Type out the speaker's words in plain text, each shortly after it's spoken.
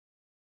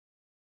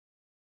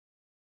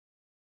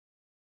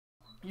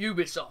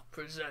Ubisoft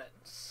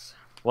presents.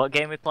 What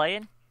game we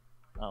playing?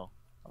 Oh,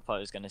 I thought I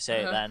was going to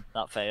say it then.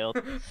 That failed.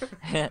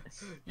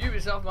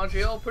 Ubisoft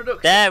Montreal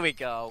production. There we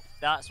go.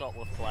 That's what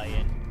we're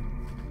playing.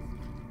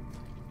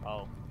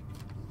 Oh.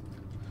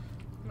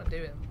 What am I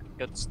doing?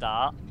 Good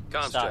start.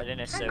 Started in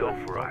a suit. Go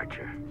for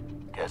Archer.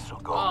 Guess we'll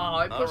go. Oh,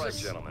 it puts Alright,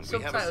 gentlemen, we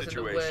have a subtitles in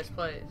the worst situation.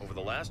 place. Over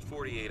the last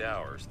 48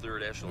 hours,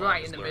 Third Echelon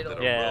Right has in the learned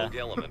middle. that a rogue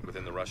element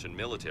within the Russian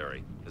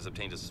military has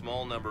obtained a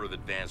small number of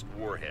advanced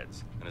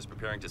warheads and is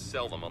preparing to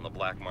sell them on the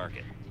black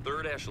market.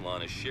 Third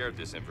Echelon has shared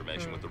this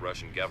information with the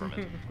Russian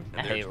government,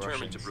 and they're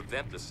determined to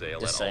prevent the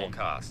sale at all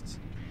costs.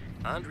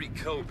 Andriy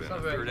Kobin,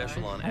 a Third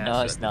Echelon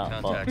asset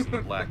with contacts in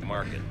the black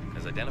market,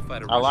 has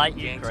identified a Russian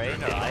gangster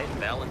named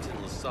Valentin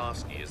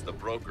Lisovsky as the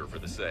broker for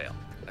the sale.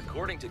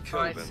 According to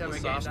Kobin,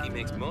 Lisovsky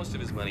makes most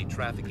of his money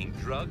trafficking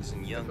drugs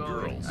and young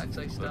girls,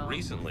 but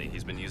recently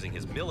he's been using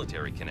his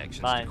military connections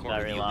to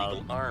corner the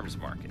illegal arms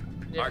market.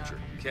 Archer,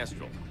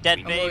 Kestrel,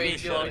 dead baby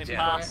floating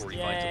past, before he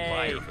finds a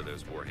buyer for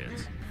those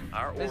warheads.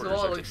 Our This orders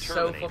all are to looks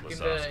so terminate fucking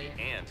Lisovsky dirty.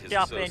 and his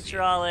Shopping associate,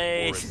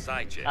 trolleys. or his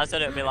side chick. That's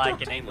what it'd be like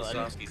in Obtain England.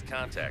 Lisovsky's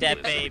contact Dead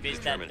list and babies,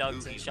 dead determine dogs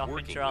who and he's shopping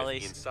working with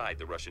trolleys. inside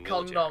the Russian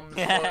military. Condoms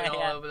floating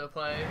all over the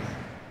place.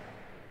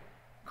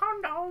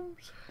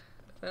 Condoms.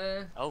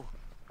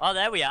 Oh,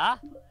 there we are.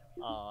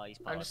 Oh, he's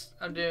paused.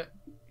 I'm doing.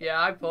 Yeah,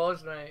 I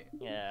paused, mate.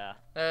 Yeah.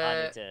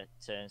 I need to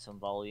turn some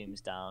volumes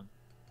down.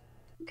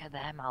 Look at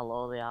them, how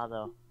low they are,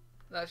 though.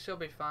 That should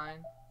be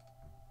fine.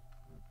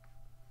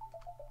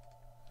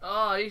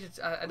 Oh, you should,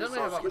 I don't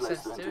know about the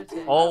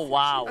sensitivity. Oh,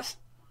 wow.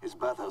 His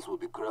bathhouse will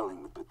be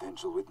crawling with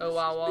potential witnesses. Oh,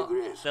 wow,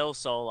 wow. Still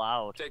so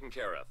loud. Taken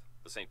care of.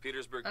 The St.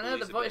 Petersburg I know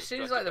the voice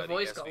seems like the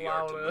voice got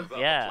louder.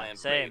 Yeah,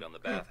 same. On the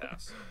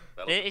bathhouse.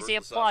 Is he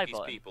a fly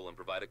button? People and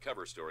provide a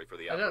cover story for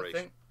the I don't operation.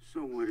 think.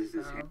 So what is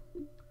this?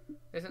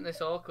 Isn't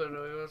this awkward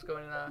or what's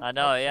going on? I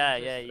know, yeah,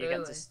 you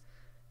get to...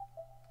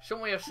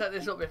 Shouldn't we have set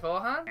this up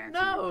beforehand?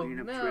 No,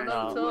 not at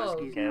all.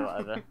 Okay,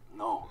 whatever.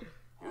 No,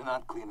 you're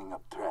not cleaning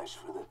up trash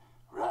for the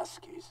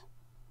Ruskies.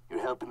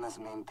 You're helping us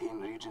maintain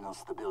regional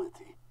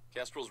stability.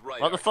 Kestrel's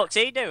right. What the fuck's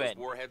he doing? Those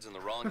warheads in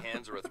the wrong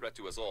hands are a threat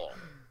to us all.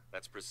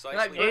 That's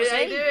precisely what what's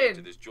he doing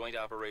to this joint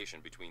operation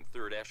beteen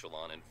Third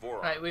Echelon and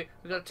Voron. Right, we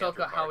got to talk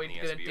about how we're going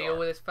to deal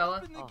with this fella.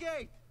 Open the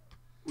gate.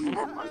 We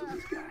won't mind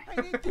this guy.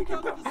 I need to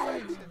go to the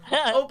section.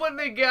 Open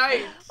the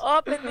gate!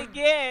 Open the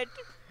gate!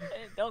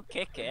 Don't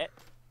kick it.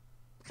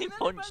 He Can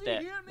punched anybody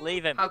it. hear me?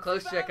 Leave him. How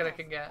close do you reckon I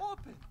can get?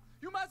 Open.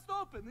 You must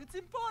open. It's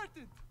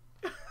important.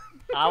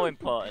 How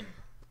important?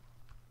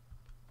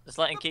 Just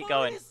let him keep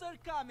going. The police are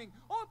coming.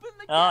 Open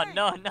the Oh gate.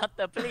 no, not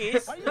the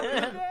police. Are you in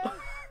there?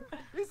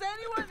 Is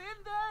anyone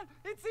in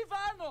there? It's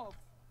Ivanov.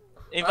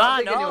 I don't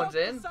think anyone's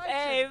Ivano. in.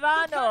 Hey,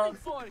 They're coming Ivano.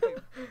 for him.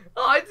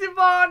 Oh, it's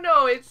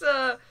Ivano!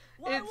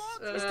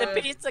 It's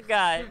the pizza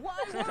guy. Why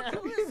won't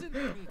you listen to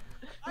me?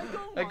 I don't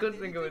I want couldn't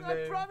think of a anything,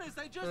 name. I promise.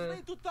 I just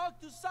need to talk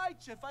to Side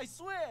Chef. I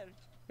swear.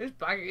 His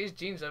baggy, his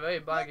jeans are very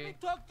Let baggy. me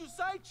talk to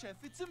Side Chef.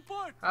 It's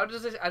important. How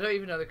does this? I don't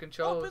even know the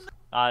controls. Open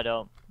I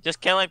don't. Just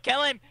kill him.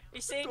 Kill him.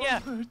 He's seen you.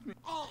 Don't hurt me.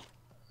 Oh.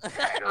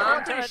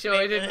 I'm pretty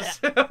sure he didn't.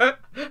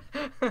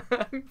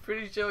 I'm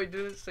pretty sure he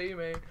didn't see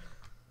me.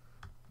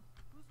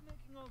 Who's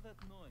making all that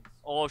noise?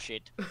 Oh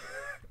shit.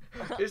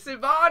 It's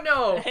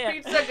Ivano,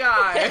 pizza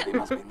guy. They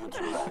must be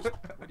neutralized.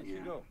 Where did he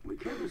go? We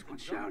can't risk one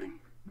shouting.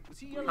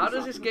 How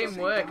does this game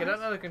work? I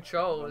don't know the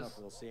controls.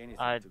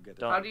 I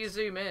don't. How do you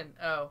zoom in?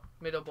 Oh,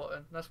 middle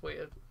button. That's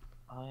weird.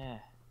 Oh yeah.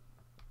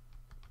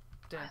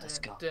 Let's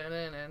go.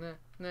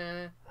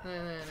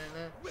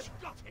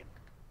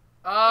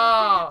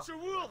 Oh,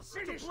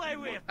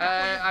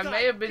 I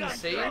may have been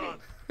seen.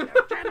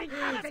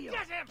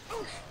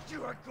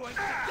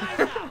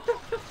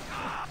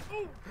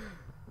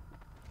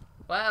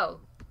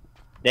 Well,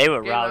 They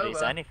were Game rowdy as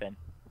over. anything.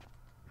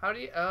 how do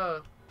you?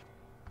 Oh,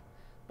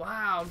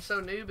 wow, I'm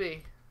so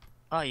newbie.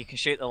 Oh, you can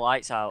shoot the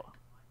lights out.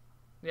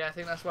 Yeah, I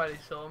think that's why they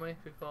saw me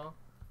before.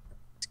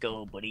 Let's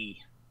go,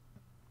 buddy.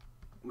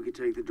 We could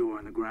take the door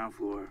on the ground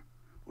floor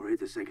or hit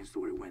the second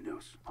story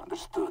windows.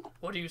 Understood.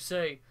 What do you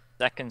say?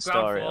 Second Ground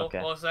story, floor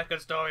okay. or second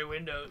story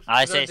windows?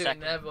 I We're say gonna do it in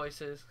second. their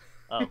voices.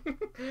 Oh.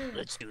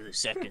 Let's do the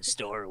second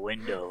story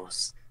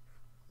windows.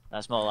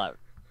 That's more like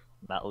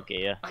Metal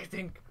Gear. I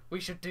think we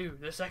should do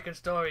the second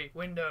story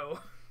window.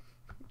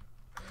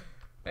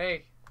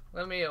 Hey,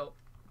 let me up.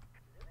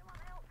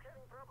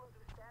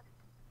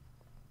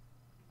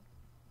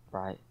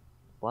 Right.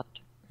 What?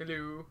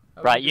 Hello.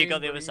 How Right, you you go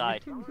doing, the other buddy?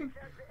 side.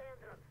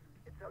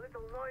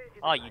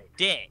 Oh, you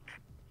dick!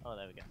 Oh,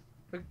 there we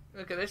go.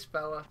 Look at this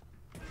fella.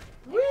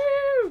 Woo!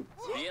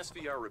 The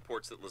SVR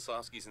reports that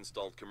Lisovsky's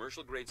installed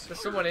commercial-grade There's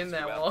security someone in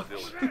there, throughout Walsh.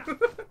 the building.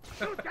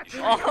 You should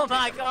Oh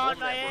my check the God,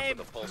 whole my network aim!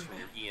 with a pulse from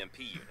your EMP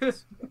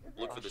units.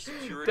 Look for the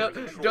security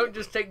control. Don't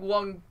just take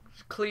one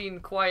clean,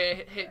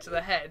 quiet hit to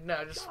the head.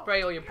 No, just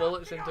spray all your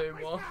bullets into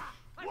him, Walsh.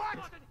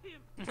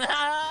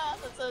 I'm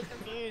so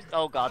confused.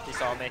 Oh god, they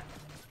saw me.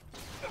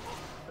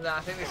 Nah,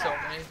 I think they saw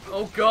me.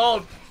 Oh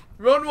God!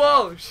 Run,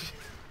 Walsh!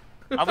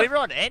 Are we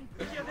running?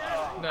 No.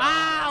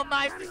 Ow,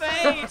 my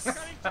face!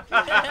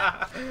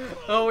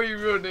 Are we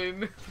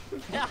running?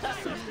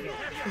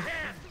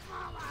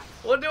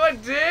 What do I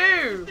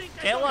do?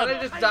 Kill Can I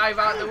him. just dive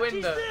out the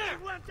window?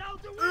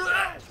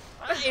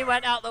 He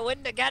went out the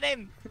window. Get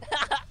him.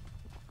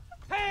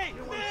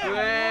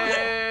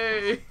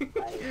 Yay!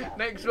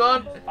 Next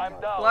one. I'm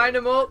down. Line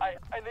them up.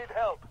 I need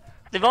help.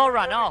 They've all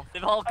run off.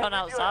 They've all gone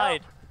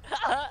outside.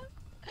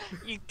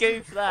 You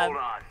goof them.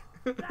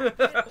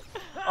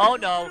 Oh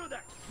no.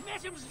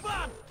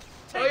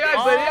 Oh yeah,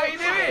 buddy, how you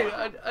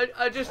doing?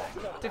 I just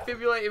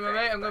defibrillated my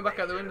mate. I'm going back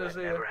out the window.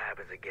 See you.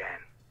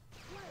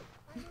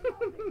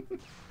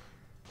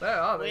 Where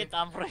are they? Wait,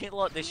 I'm right.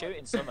 Look, they're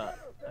shooting something.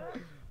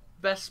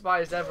 Best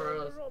spies ever.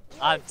 Us.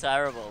 I'm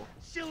terrible.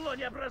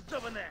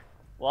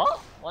 What?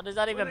 What does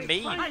that even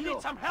mean? I need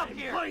some help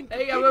here.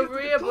 Hey, I'm over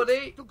here,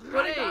 buddy.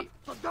 Buddy.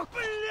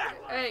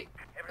 Hey,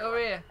 over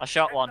here. I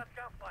shot one.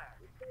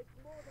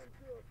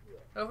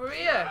 Over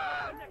here.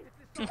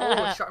 Oh,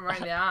 I shot him right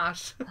in the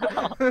ass.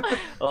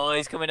 Oh,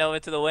 he's coming over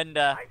to the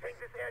window.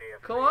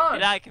 Come on.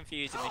 Did I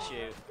confuse him and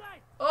shoot?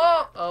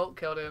 Oh,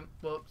 killed him.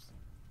 Whoops.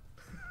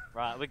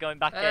 Right, we're going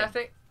back I in.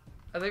 think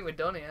we're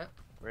done here.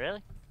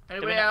 Really?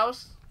 Anybody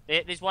else?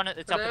 There's one at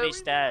the top of these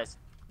stairs.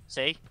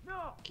 See?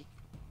 No.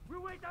 We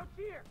wait out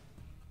here.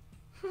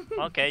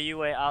 Okay, you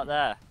wait out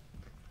there.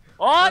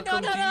 Oh, no,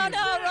 Welcome no, to no, you.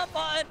 no, wrong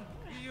button!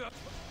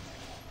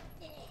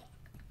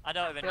 I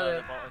don't even know Yeah.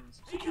 the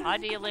buttons. How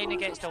do you lean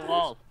against a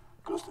wall?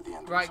 Goes to the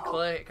entrance Right hall.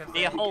 click. I Do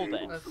you think. hold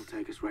it? That's- It'll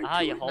take us right Ah,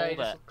 to you it. No, hold you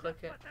just it. click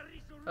it.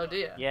 Oh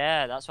dear.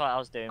 Yeah, that's what I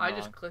was doing I wrong.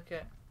 just click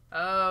it.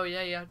 Oh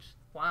yeah. Just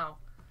wow.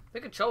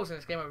 The controls in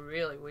this game are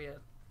really weird.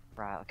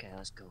 Right, okay,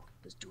 let's go.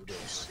 Let's do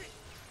this.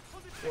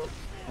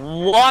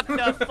 What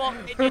the fuck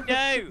did you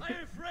do?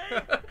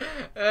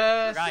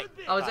 Right.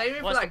 I was aiming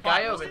for What's the that guy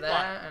plan? over What's the there,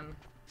 plan? and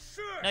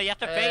No, you have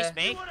to face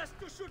me.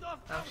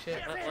 oh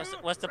shit.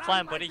 What's the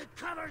plan, buddy?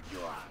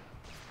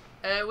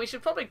 We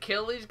should probably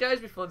kill these guys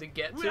before they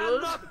get to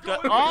us.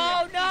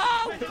 Oh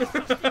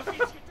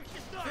no!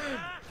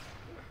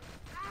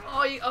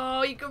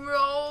 Oh, you can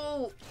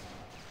roll.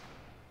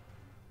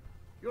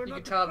 You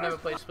can tell I've never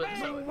played Splinter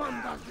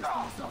Cell.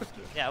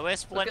 Yeah, we're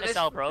Splinter this.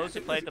 Cell bros.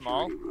 We played them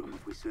all. Security room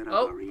if we set up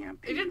Oh, our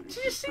EMP did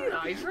you see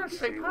that? He's running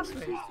straight past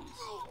me.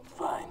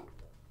 Fine.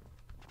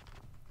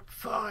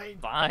 Fine.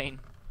 Fine.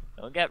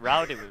 Don't get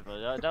rowdy with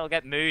us. Don't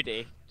get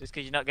moody just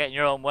because you're not getting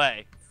your own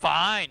way.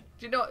 Fine.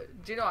 Do you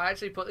know? I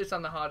actually put this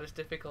on the hardest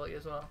difficulty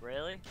as well.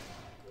 Really?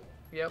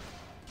 Yep.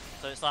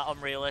 So it's like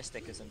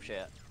unrealistic or some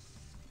shit.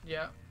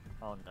 Yeah.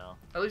 Oh no.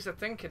 At least I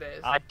think it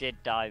is. I did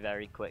die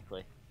very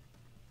quickly.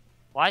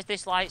 Why is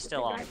this light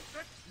still on? You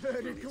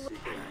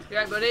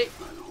right, buddy?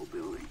 By the whole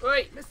building.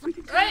 Wait. We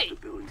can Hey! the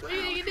building What are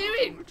you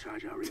doing?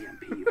 Overcharge our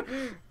EMP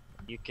units.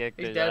 You kicked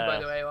He's his dead, by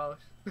ass. the way, Walsh.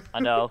 I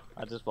know.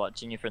 I'm just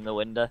watching you from the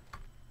window.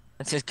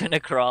 I'm just gonna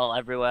crawl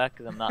everywhere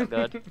because I'm not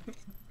good.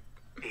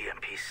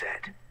 EMP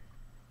set.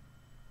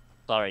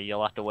 Sorry,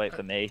 you'll have to wait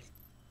for me.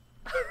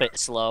 Bit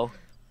slow.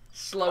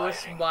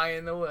 Slowest spy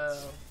in the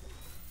world.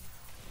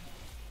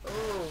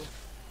 Oh.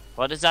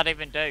 What does that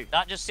even do?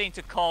 That just seemed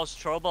to cause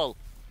trouble.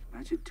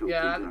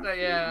 Yeah,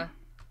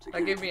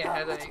 that gave me a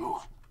Let's headache.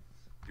 move.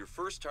 Your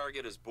first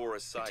target is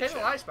Boris Turn Sideshow.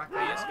 the lights back The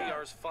on.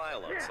 SVR's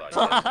file outside.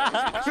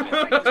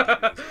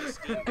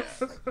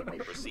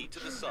 Proceed to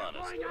the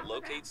saunas.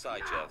 Locate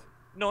Sideshow.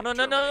 No,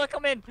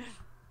 come in.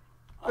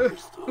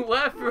 Understood.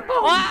 Where from?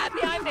 Ah,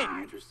 behind me!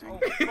 Interesting. Oh,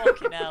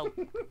 fucking hell.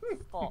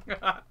 Fuck.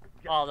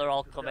 Oh, they're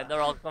all coming.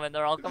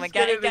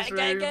 Get in in, this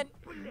get in.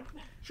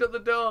 Shut the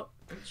door.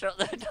 Shut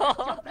the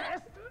door.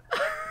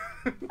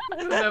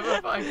 They'll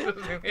never find us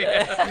in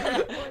here.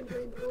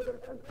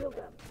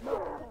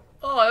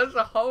 Oh, that's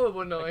a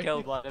horrible I noise.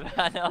 killed one of them.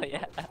 I know,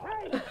 yeah.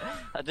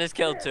 I just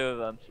killed two of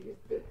them.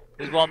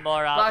 There's one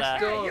more out Flash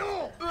there.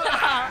 door.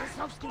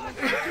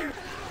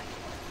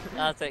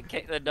 That's it,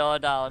 kick the door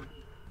down.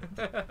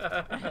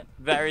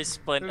 Very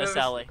Splinter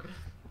Cell-y.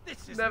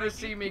 Never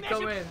see me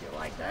coming.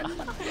 Why did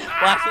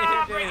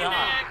you do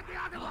that?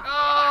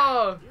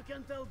 Oh!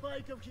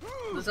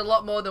 There's a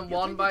lot more than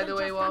one, by the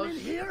way, Walsh.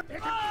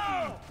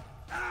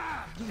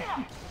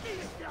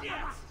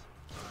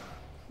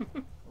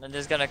 I'm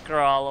just gonna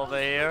crawl over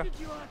here.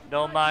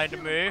 Don't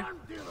mind me.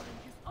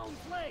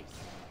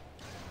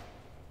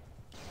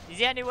 Is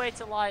there any way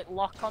to like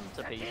lock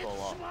onto people?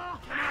 Or?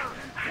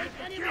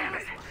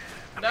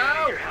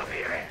 No!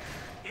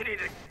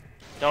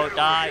 Don't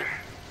die.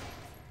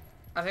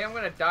 I think I'm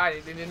gonna die.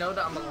 Did you know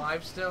that I'm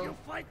alive still?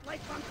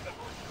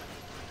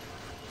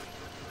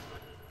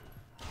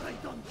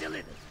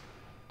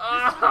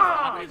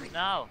 Ah! What happens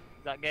now?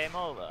 Is that game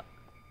over?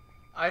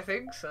 I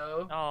think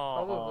so.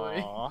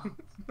 Oh.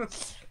 Probably.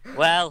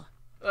 Well,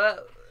 Well,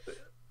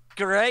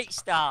 great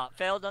start.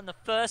 Failed on the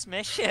first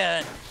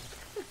mission.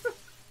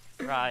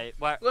 Right.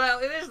 Where? well,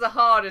 it is the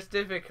hardest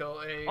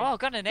difficulty. Oh, I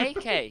got an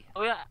AK.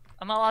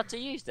 Am I allowed to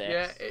use this?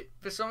 Yeah,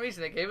 for some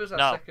reason it gave us our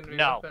No, secondary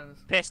no.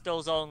 weapons.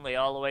 Pistols only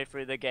all the way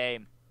through the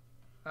game.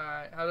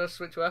 Alright, how do I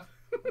switch weapon?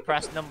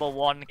 Press number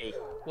 1 key.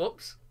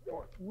 Whoops.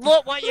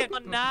 Look what you've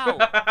done now!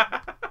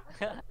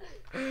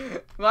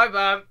 My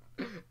bad.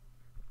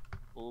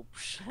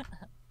 Oops.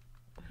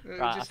 We were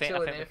Right, I just think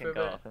chilling we here can for a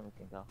go. bit. I think we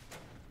can go.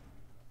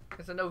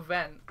 Is there no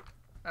vent?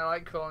 I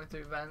like crawling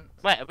through vents.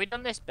 Wait, have we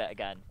done this bit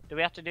again? Do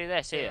we have to do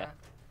this here? Yeah.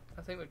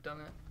 I think we've done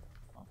it.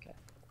 Okay.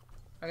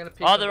 I'm gonna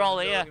peek Oh, up they're at all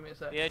the door, here. give me a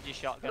sec. You heard your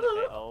shotgun hit.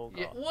 Oh, God.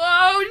 Yeah.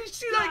 Whoa! Did you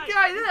see that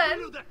guy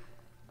then?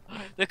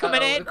 They're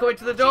coming in! They're coming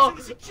to the door.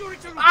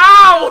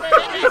 Ow!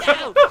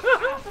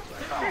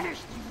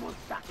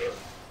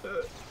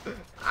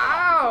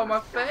 Ow! My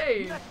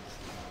face.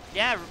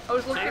 Yeah, I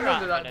was looking T-Rat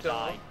under that gonna door.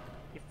 die.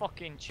 You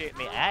fucking shoot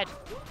me head.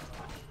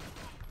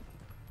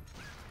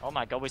 Oh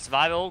my God, we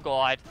survived. Oh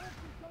God.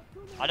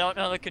 I don't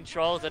know the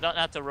controls. I don't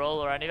know how to roll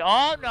or anything.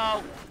 Oh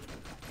no!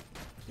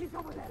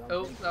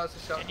 Oh, that was a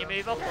shot. Can you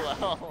move up a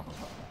little?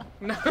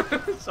 No,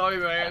 sorry,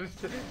 man.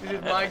 This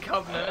is my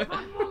cabinet.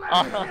 Oh,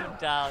 I'm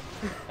down.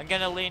 I'm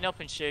gonna lean up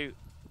and shoot.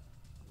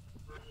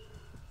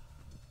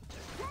 Is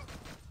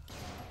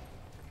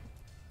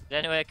there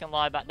any way I can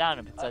lie back down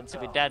and pretend to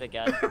be dead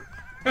again?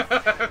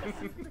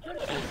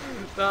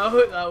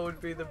 that would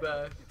be the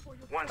best.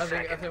 I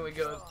think we're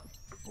good.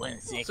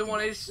 1 second.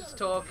 Someone is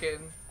talking.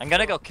 I'm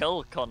gonna go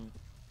kill cunt.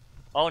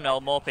 Oh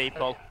no, more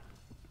people.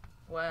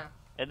 Where?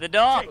 In the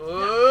door!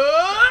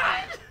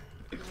 What?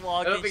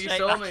 I don't think he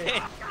saw me.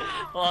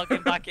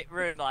 Walking back in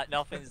room like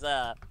nothing's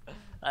there.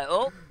 Like,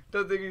 oh!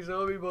 Don't think he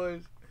saw me,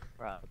 boys.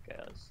 Right, okay,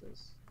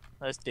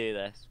 let's do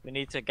this. We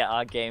need to get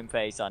our game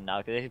face on now,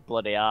 because this is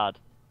bloody hard.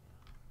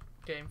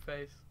 Game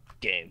face.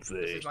 Game This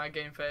face. is my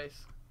game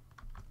face.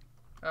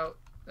 Oh,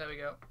 there we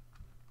go.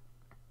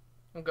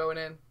 I'm going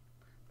in.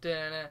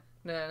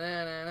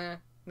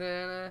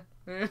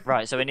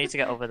 Right, so we need to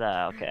get over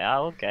there. Okay,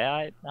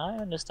 I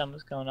understand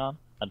what's going on.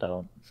 I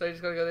don't. So you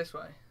just gotta go this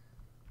way.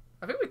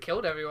 I think we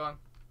killed everyone.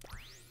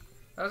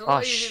 That was a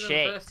lot easier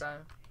than the first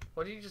time.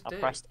 What did you just do? I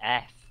pressed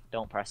F.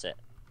 Don't press it.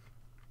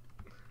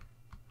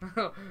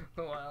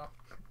 Wow.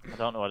 I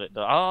don't know what it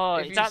does. Oh,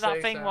 If is you that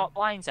say thing so. what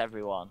blinds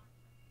everyone?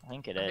 I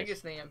think it is. I think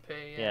it's an EMP,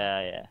 yeah.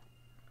 Yeah, yeah.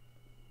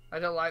 I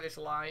don't like this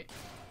light.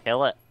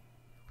 Kill it.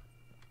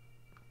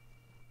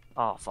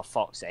 Oh, for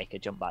fuck's sake, I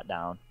jump back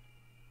down.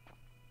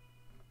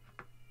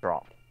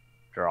 Drop.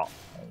 Drop.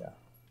 There you go.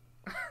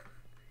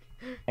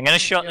 I'm gonna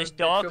shut You're this in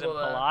door 'cause I'm trouble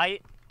there.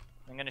 polite.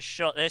 I'm gonna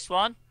shut this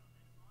one.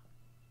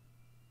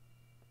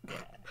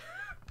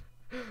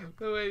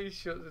 The way you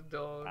shut the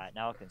door. Right,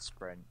 now I can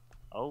sprint.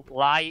 Oh,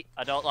 light.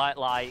 I don't like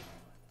light.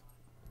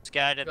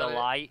 Scared of Got the it.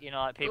 light, you know,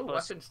 like Oh, people.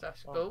 weapon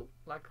stash. Oh,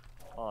 like.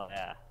 Oh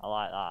yeah, I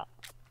like that.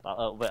 That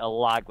little bit of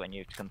lag when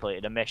you've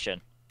completed a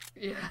mission.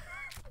 Yeah.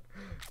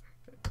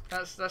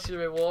 That's your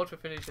reward for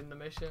finishing the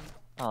mission.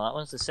 Oh, that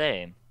one's the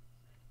same.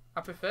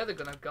 I prefer the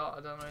gun I've got.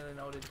 I don't really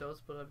know what it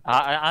does, but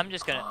I'm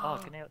just gonna.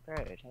 Oh, can I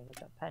upgrade? I've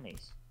got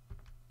pennies.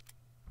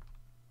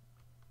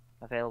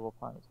 Available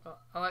plans.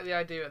 I like the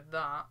idea of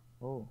that.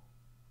 Oh.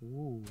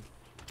 Ooh.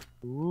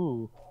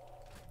 Ooh.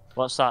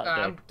 What's that do?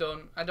 I'm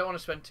done. I don't want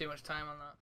to spend too much time on that.